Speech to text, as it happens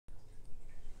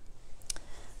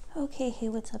Okay, hey,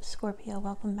 what's up, Scorpio?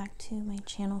 Welcome back to my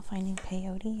channel, Finding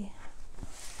Peyote.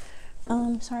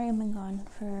 Sorry I've been gone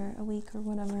for a week or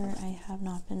whatever. I have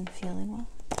not been feeling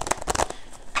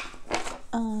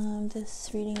well.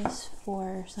 This reading is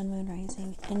for Sun, Moon,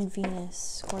 Rising, and Venus,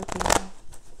 Scorpio.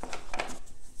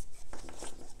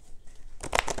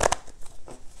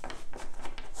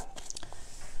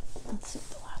 Let's see what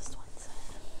the last one said.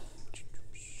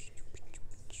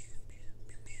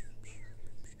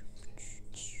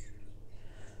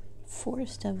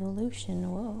 Forced evolution.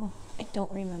 Whoa. I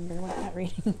don't remember what that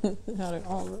reading is about at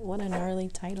all. What a gnarly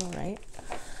title, right?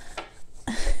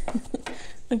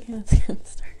 Okay, let's get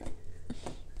started.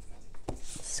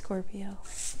 Scorpio.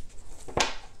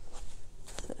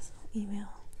 This email.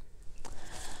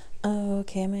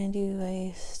 Okay, I'm gonna do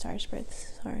a star spread.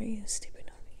 Sorry,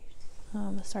 stupid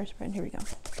notification. A star spread. Here we go.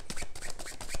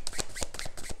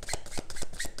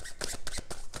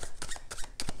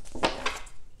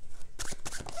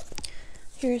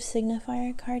 Your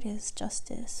signifier card is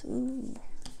Justice. Ooh.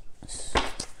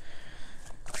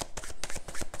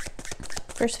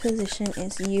 First position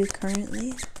is you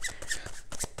currently.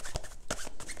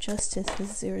 Justice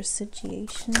is your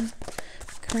situation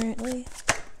currently.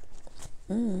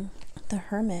 The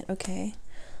Hermit, okay.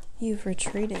 You've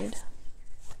retreated.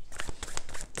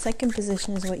 Second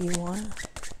position is what you want,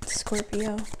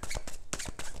 Scorpio.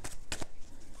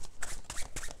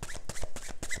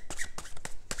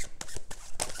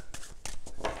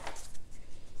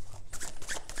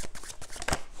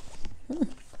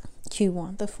 You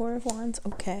want the Four of Wands?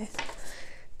 Okay.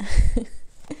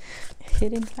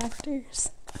 Hidden factors.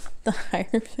 The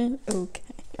Hierophant? Okay.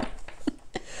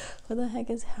 What the heck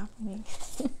is happening?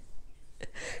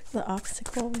 The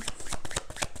obstacles.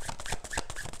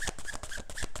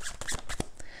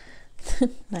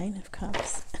 Nine of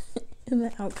Cups. And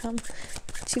the outcome,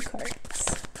 2 cards.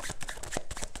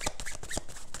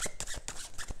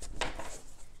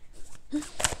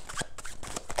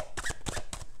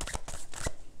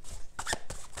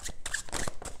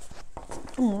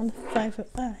 Oh, the 5 of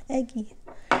Eggy.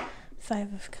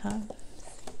 5 of Cups.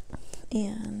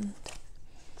 And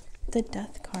the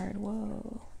Death card.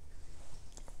 Whoa.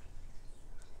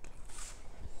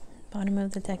 Bottom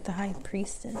of the deck, the High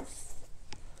Priestess.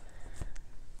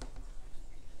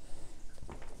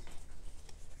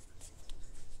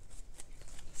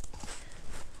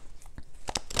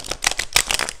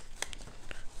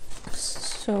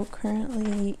 So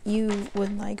currently you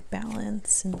would like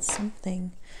balance in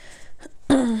something.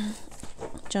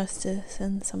 Justice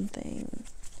and something.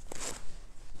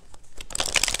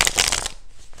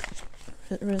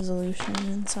 Resolution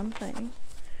and something.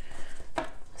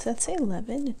 Does that say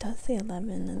 11? It does say 11.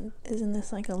 And isn't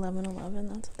this like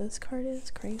 1111? That's what this card is.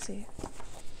 Crazy.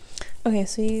 Okay,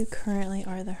 so you currently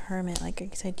are the Hermit. Like I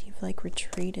said, you've like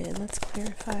retreated. Let's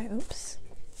clarify. Oops.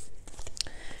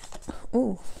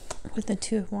 Ooh, with the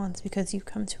 2 of Wands, because you've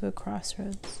come to a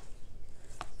crossroads.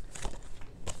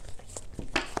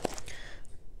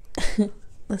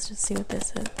 Let's just see what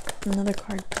this is. Another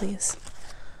card, please.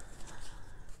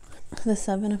 The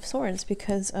 7 of Swords,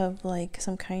 because of like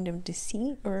some kind of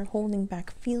deceit or holding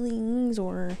back feelings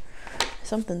or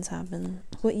something's happened.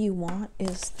 What you want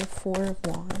is the 4 of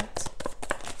Wands.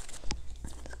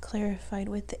 Clarified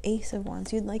with the Ace of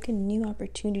Wands. You'd like a new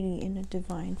opportunity in a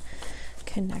divine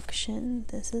connection.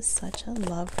 This is such a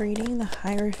love reading. The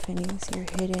Hierophant is your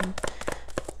hidden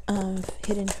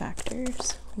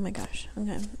factors. Oh my gosh.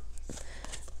 Okay.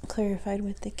 Clarified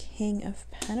with the King of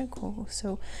Pentacles.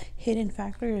 So hidden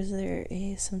factors, there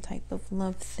is some type of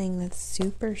love thing that's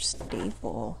super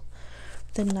stable.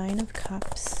 The 9 of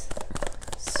Cups,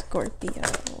 Scorpio,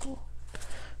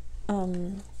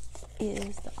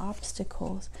 is the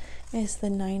obstacles, is the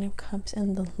 9 of Cups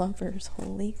and the Lovers.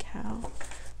 Holy cow.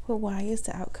 But why is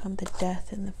the outcome the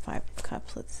Death and the 5 of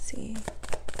Cups? Let's see.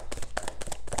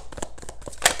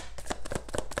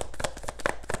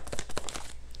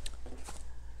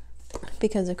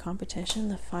 Because of competition,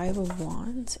 the 5 of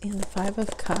Wands and the 5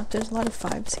 of Cups. There's a lot of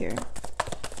 5s here.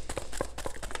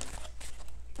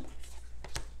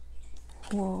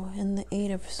 Whoa, and the 8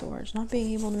 of Swords. Not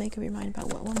being able to make up your mind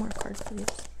about what. One more card, please.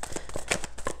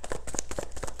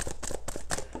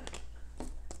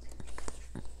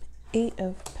 Eight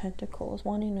of Pentacles.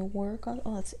 Wanting to work on.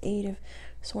 Oh, that's 8 of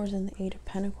Swords and the 8 of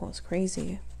Pentacles.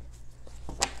 Crazy.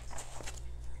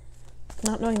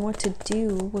 Not knowing what to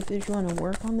do, if you want to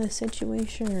work on this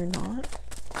situation or not.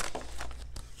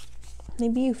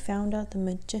 Maybe you found out the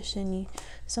Magician.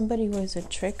 Somebody was a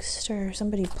trickster.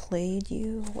 Somebody played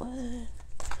you.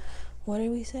 What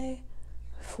did we say?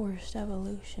 Forced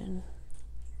evolution.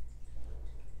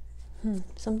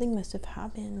 Something must have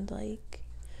happened. Like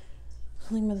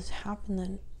something that's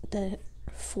happened that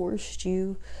forced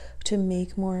you to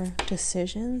make more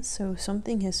decisions. So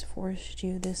something has forced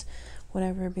you, this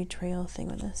whatever betrayal thing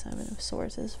with the Seven of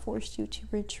Swords has forced you to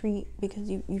retreat because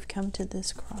you've come to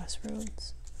this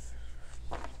crossroads.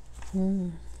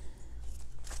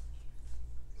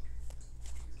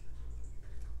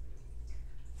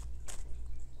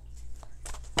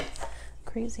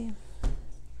 Crazy.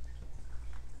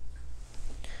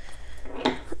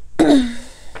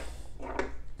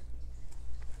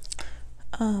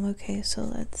 Okay, so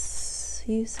let's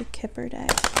use the Kipper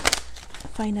deck.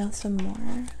 Find out some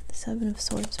more. The Seven of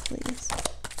Swords, please.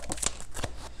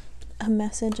 A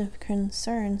message of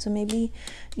concern. So maybe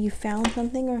you found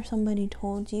something, or somebody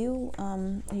told you,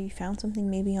 you found something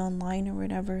maybe online or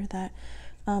whatever, that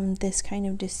this kind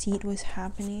of deceit was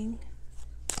happening.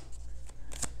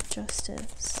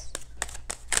 Justice.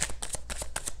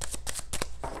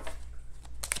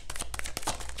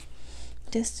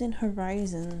 Distant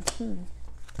horizon.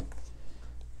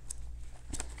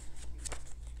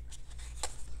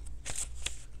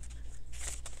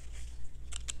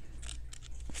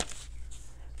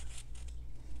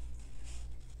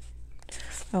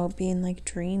 Oh, being like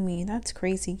dreamy. That's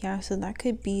crazy. Yeah, so that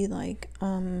could be like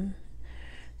that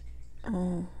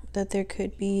there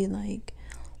could be like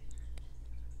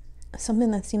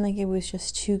something that seemed like it was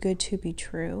just too good to be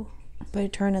true, but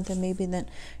it turned out that maybe that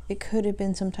it could have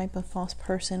been some type of false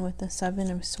person with the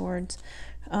Seven of Swords,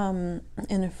 and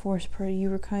a forced person. You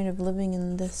were kind of living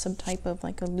in this some type of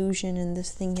like illusion, and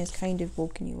this thing has kind of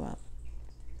woken you up.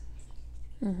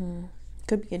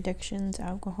 Could be addictions,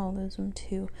 alcoholism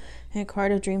too, and a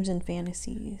card of dreams and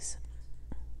fantasies,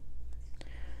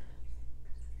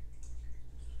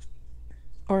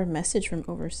 or a message from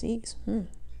overseas.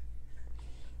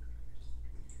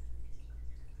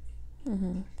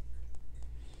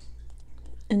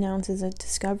 Announces a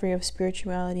discovery of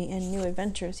spirituality and new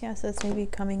adventures. Yes, that's maybe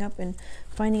coming up and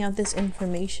finding out this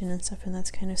information and stuff, and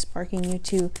that's kind of sparking you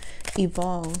to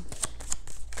evolve.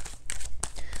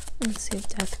 Let's see,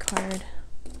 Death card.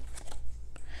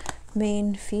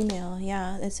 Main female.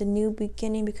 Yeah, it's a new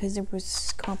beginning because there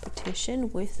was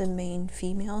competition with the main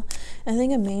female. I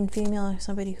think a main female is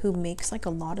somebody who makes like a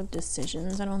lot of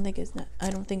decisions. I don't think it's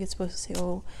supposed to say,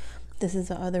 oh, this is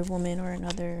the other woman or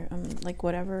another like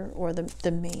whatever, or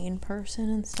the main person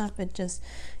and stuff. It's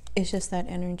just that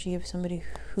energy of somebody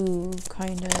who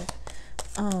kind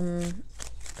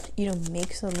of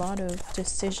makes a lot of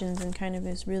decisions and kind of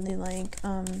is really like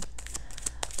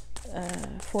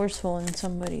forceful in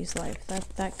somebody's life.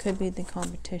 That could be the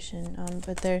competition,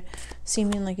 but they're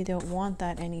seeming like you don't want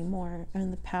that anymore.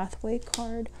 And the Pathway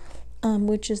card,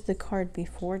 which is the card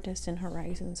before Distant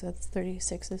Horizons, that's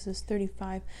 36, this is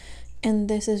 35, and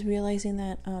this is realizing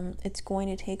that it's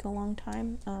going to take a long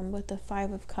time. With the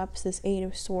Five of Cups, this Eight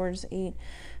of Swords, Eight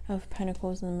of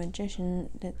Pentacles, and the Magician,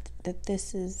 that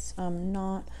this is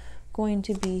not going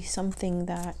to be something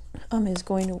that is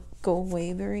going to go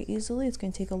away very easily. It's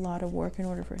going to take a lot of work in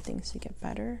order for things to get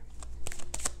better.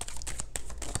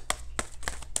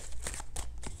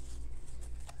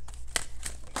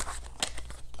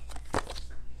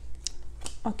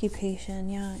 Occupation,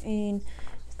 yeah, and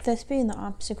this being the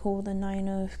obstacle, the Nine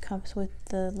of Cups with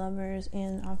the Lovers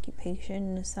and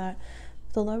occupation, is that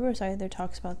the Lovers either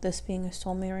talks about this being a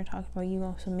soulmate, or talks about you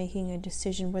also making a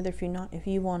decision whether if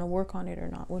you want to work on it or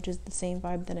not, which is the same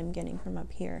vibe that I'm getting from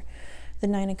up here. The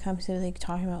Nine of Cups is like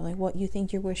talking about like what you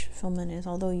think your wish fulfillment is,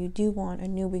 although you do want a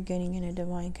new beginning and a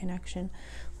divine connection.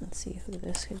 Let's see who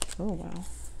this could. Oh wow,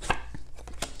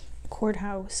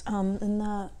 Courthouse, and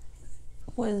that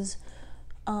was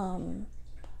I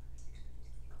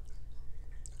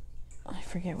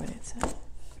forget what it said.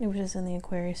 It was just in the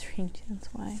Aquarius reading, that's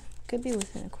why. Could be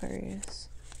within Aquarius.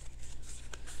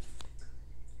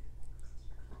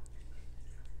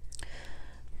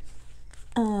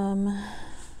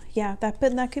 Yeah,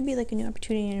 that could be like a new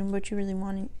opportunity, and what you're really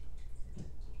wanting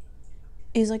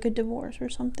is like a divorce or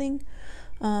something.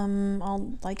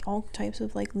 All types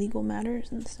of like legal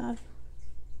matters and stuff.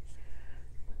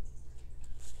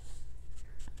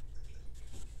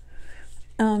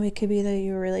 It could be that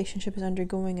your relationship is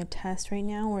undergoing a test right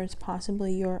now, or it's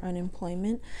possibly your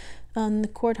unemployment. The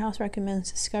Courthouse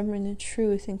recommends discovering the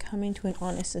truth and coming to an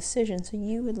honest decision. So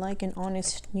you would like an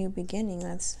honest new beginning.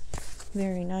 That's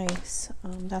very nice.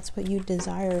 That's what you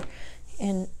desire.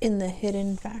 And in the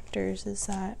hidden factors is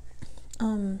that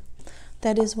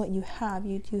that is what you have.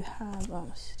 You do have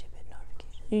stupid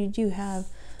notification. You do have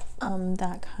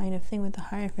that kind of thing with the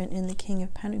Hierophant and the King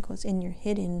of Pentacles in your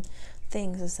hidden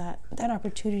things, is that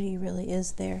opportunity really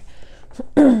is there.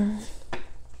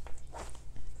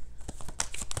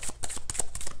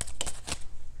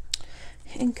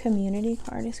 And community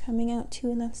card is coming out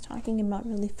too, and that's talking about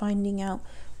really finding out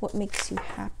what makes you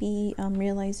happy,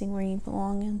 realizing where you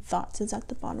belong, and thoughts is at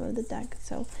the bottom of the deck.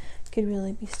 So you could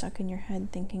really be stuck in your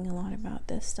head thinking a lot about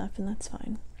this stuff, and that's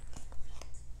fine.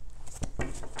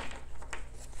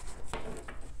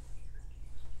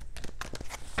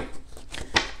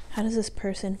 How does this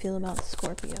person feel about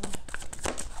Scorpio?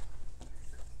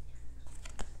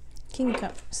 King of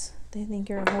Cups. They think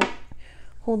you're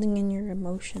holding in your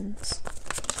emotions.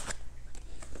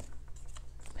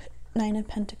 Nine of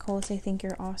Pentacles. They think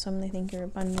you're awesome. They think you're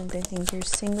abundant. They think you're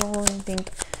single. They think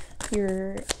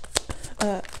you're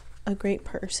a great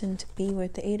person to be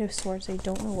with. The Eight of Swords. They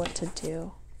don't know what to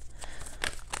do.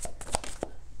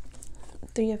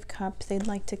 Three of Cups. They'd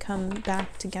like to come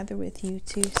back together with you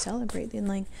to celebrate. They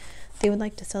would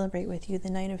like to celebrate with you. The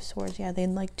Knight of Swords. Yeah, they'd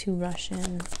like to rush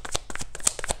in.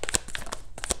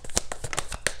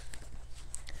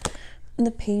 The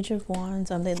Page of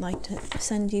Wands. They'd like to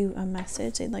send you a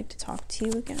message. They'd like to talk to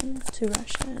you again, to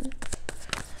rush in.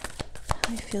 How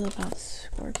do I feel about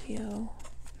Scorpio?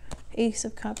 Ace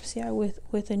of Cups. Yeah,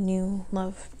 with a new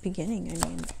love beginning. I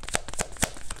mean,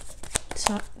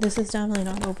 this is definitely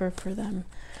not over for them.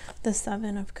 The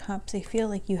Seven of Cups. They feel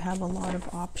like you have a lot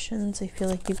of options. They feel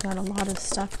like you've got a lot of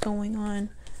stuff going on,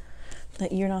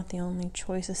 that you're not the only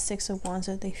choice. The Six of Wands.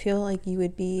 That they feel like you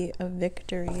would be a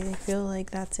victory. They feel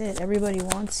like that's it. Everybody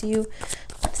wants you.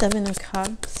 Seven of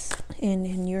Cups.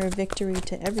 And you're a victory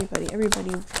to everybody.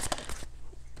 Everybody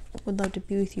would love to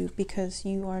be with you because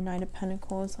you are Knight of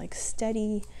Pentacles. Like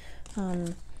steady,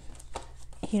 you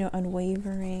know,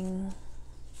 unwavering,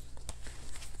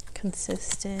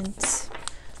 consistent,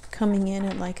 coming in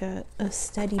at like a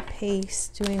steady pace,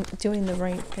 doing the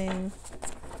right thing.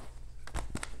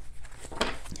 How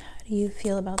do you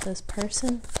feel about this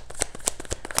person?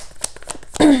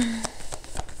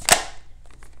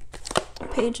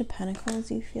 Page of Pentacles.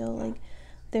 You feel like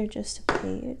they're just a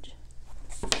page.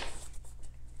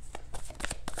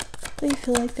 They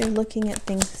feel like they're looking at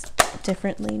things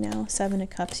differently now. Seven of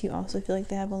Cups. You also feel like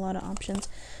they have a lot of options.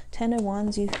 Ten of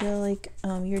Wands. You feel like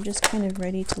you're just kind of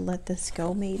ready to let this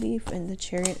go, maybe, in the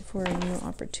Chariot, for a new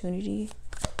opportunity.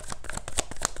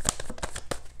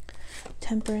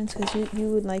 Temperance, because you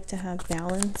would like to have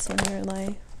balance in your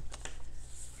life.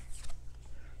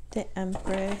 The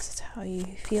Empress. How you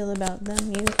feel about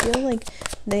them? You feel like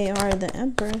they are the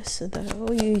Empress,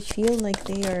 though. You feel like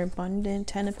they are abundant.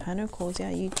 Ten of Pentacles.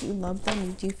 Yeah, you do love them.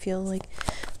 You do feel like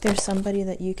there's somebody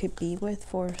that you could be with.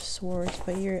 Four of Swords.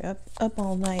 But you're up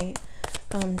all night,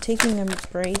 taking a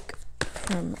break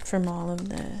from all of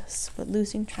this, but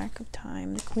losing track of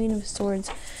time. The Queen of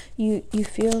Swords. You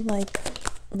feel like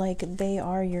they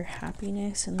are your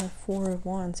happiness. And the Four of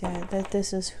Wands. Yeah, that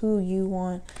this is who you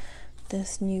want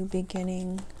this new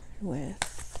beginning with.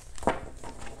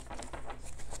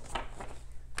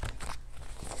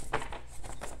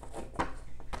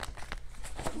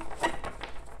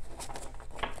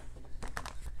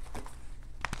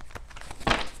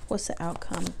 What's the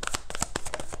outcome?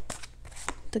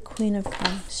 The Queen of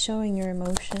Cups, showing your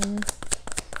emotion.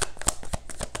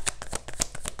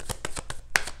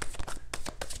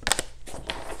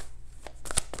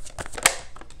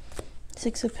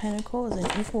 Six of Pentacles,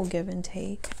 an equal give and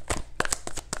take.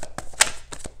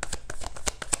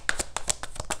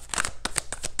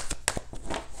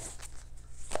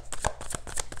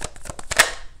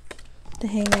 The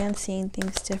Hangman, seeing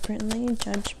things differently.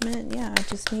 Judgment, yeah,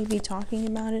 just maybe talking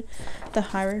about it. The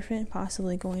Hierophant,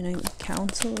 possibly going to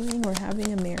counseling or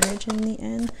having a marriage in the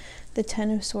end. The Ten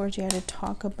of Swords, you had to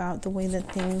talk about the way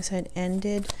that things had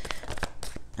ended,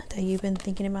 that you've been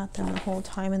thinking about them the whole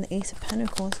time. And the Ace of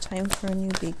Pentacles, time for a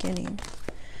new beginning.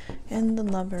 And the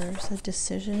Lovers, a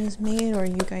decision is made, or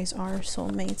you guys are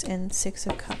soulmates. And Six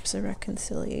of Cups, a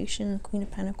reconciliation. Queen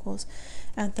of Pentacles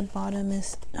at the bottom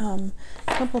is a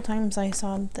couple times I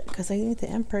saw, because I think the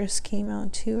Empress came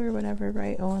out too, or whatever,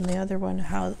 right? Oh, and the other one,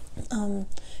 how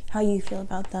you feel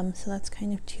about them. So that's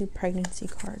kind of two pregnancy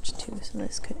cards too. So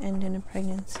this could end in a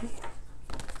pregnancy.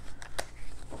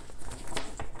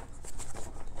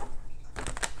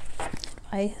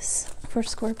 Advice for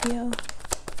Scorpio.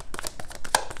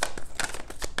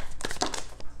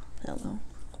 Hello.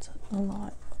 It's a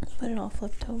lot, but it all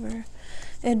flipped over.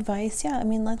 Advice, yeah, I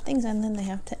mean, let things end, then they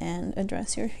have to end.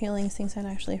 Address your feelings, things that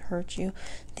actually hurt you.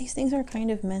 These things are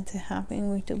kind of meant to happen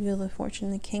with the Wheel of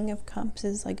Fortune. The King of Cups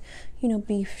is like, you know,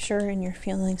 be sure in your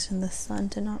feelings. And the Sun,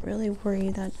 to not really worry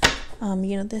that,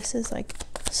 you know, this is like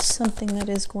something that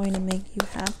is going to make you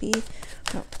happy.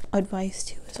 Advice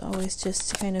too is always just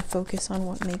to kind of focus on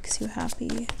what makes you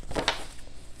happy.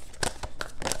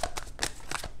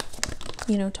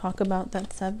 You know, talk about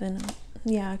that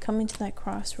yeah, coming to that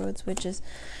crossroads, which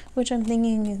I'm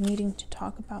thinking is needing to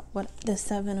talk about what the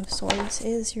Seven of Swords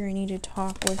is. You're going to need to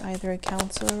talk with either a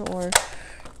counselor or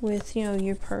with, you know,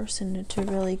 your person to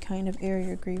really kind of air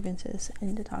your grievances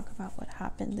and to talk about what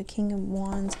happened. The King of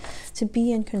Wands, to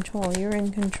be in control. You're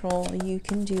in control. You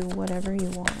can do whatever you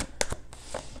want.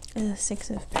 And the Six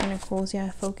of Pentacles,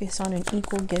 yeah, focus on an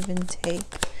equal give and take.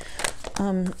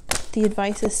 The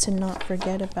advice is to not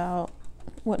forget about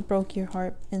what broke your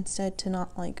heart, instead to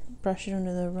not like brush it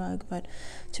under the rug, but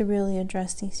to really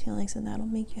address these feelings, and that'll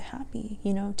make you happy.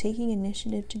 You know, taking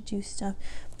initiative to do stuff,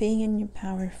 being in your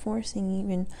power, forcing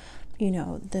even, you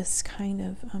know, this kind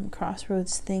of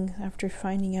crossroads thing after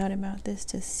finding out about this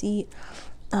deceit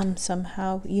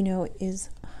somehow, you know, is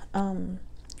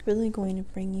really going to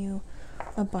bring you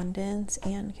abundance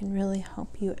and can really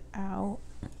help you out,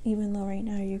 even though right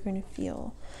now you're going to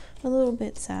feel a little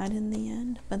bit sad in the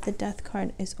end. But the Death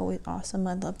card is always awesome.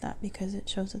 I love that because it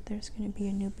shows that there's going to be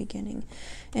a new beginning,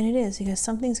 and it is, because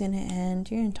something's going to end.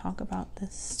 You're going to talk about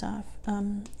this stuff,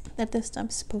 that this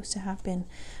stuff's supposed to happen,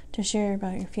 to share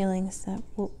about your feelings that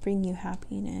will bring you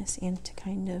happiness and to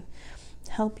kind of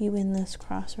help you in this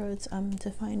crossroads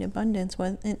to find abundance.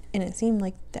 And it seemed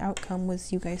like the outcome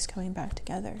was you guys coming back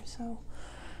together, so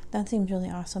that seems really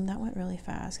awesome. That went really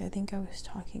fast. I think I was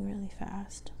talking really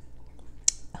fast.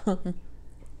 I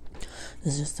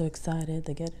was just so excited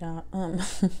to get it out.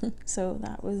 So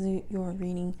that was your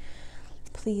reading.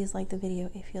 Please like the video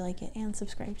if you like it, and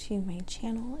subscribe to my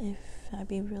channel. If that'd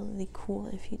be really cool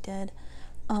if you did.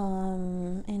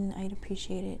 And I'd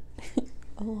appreciate it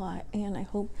a lot. And I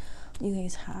hope you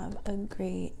guys have a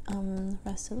great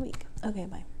rest of the week. Okay,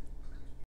 bye.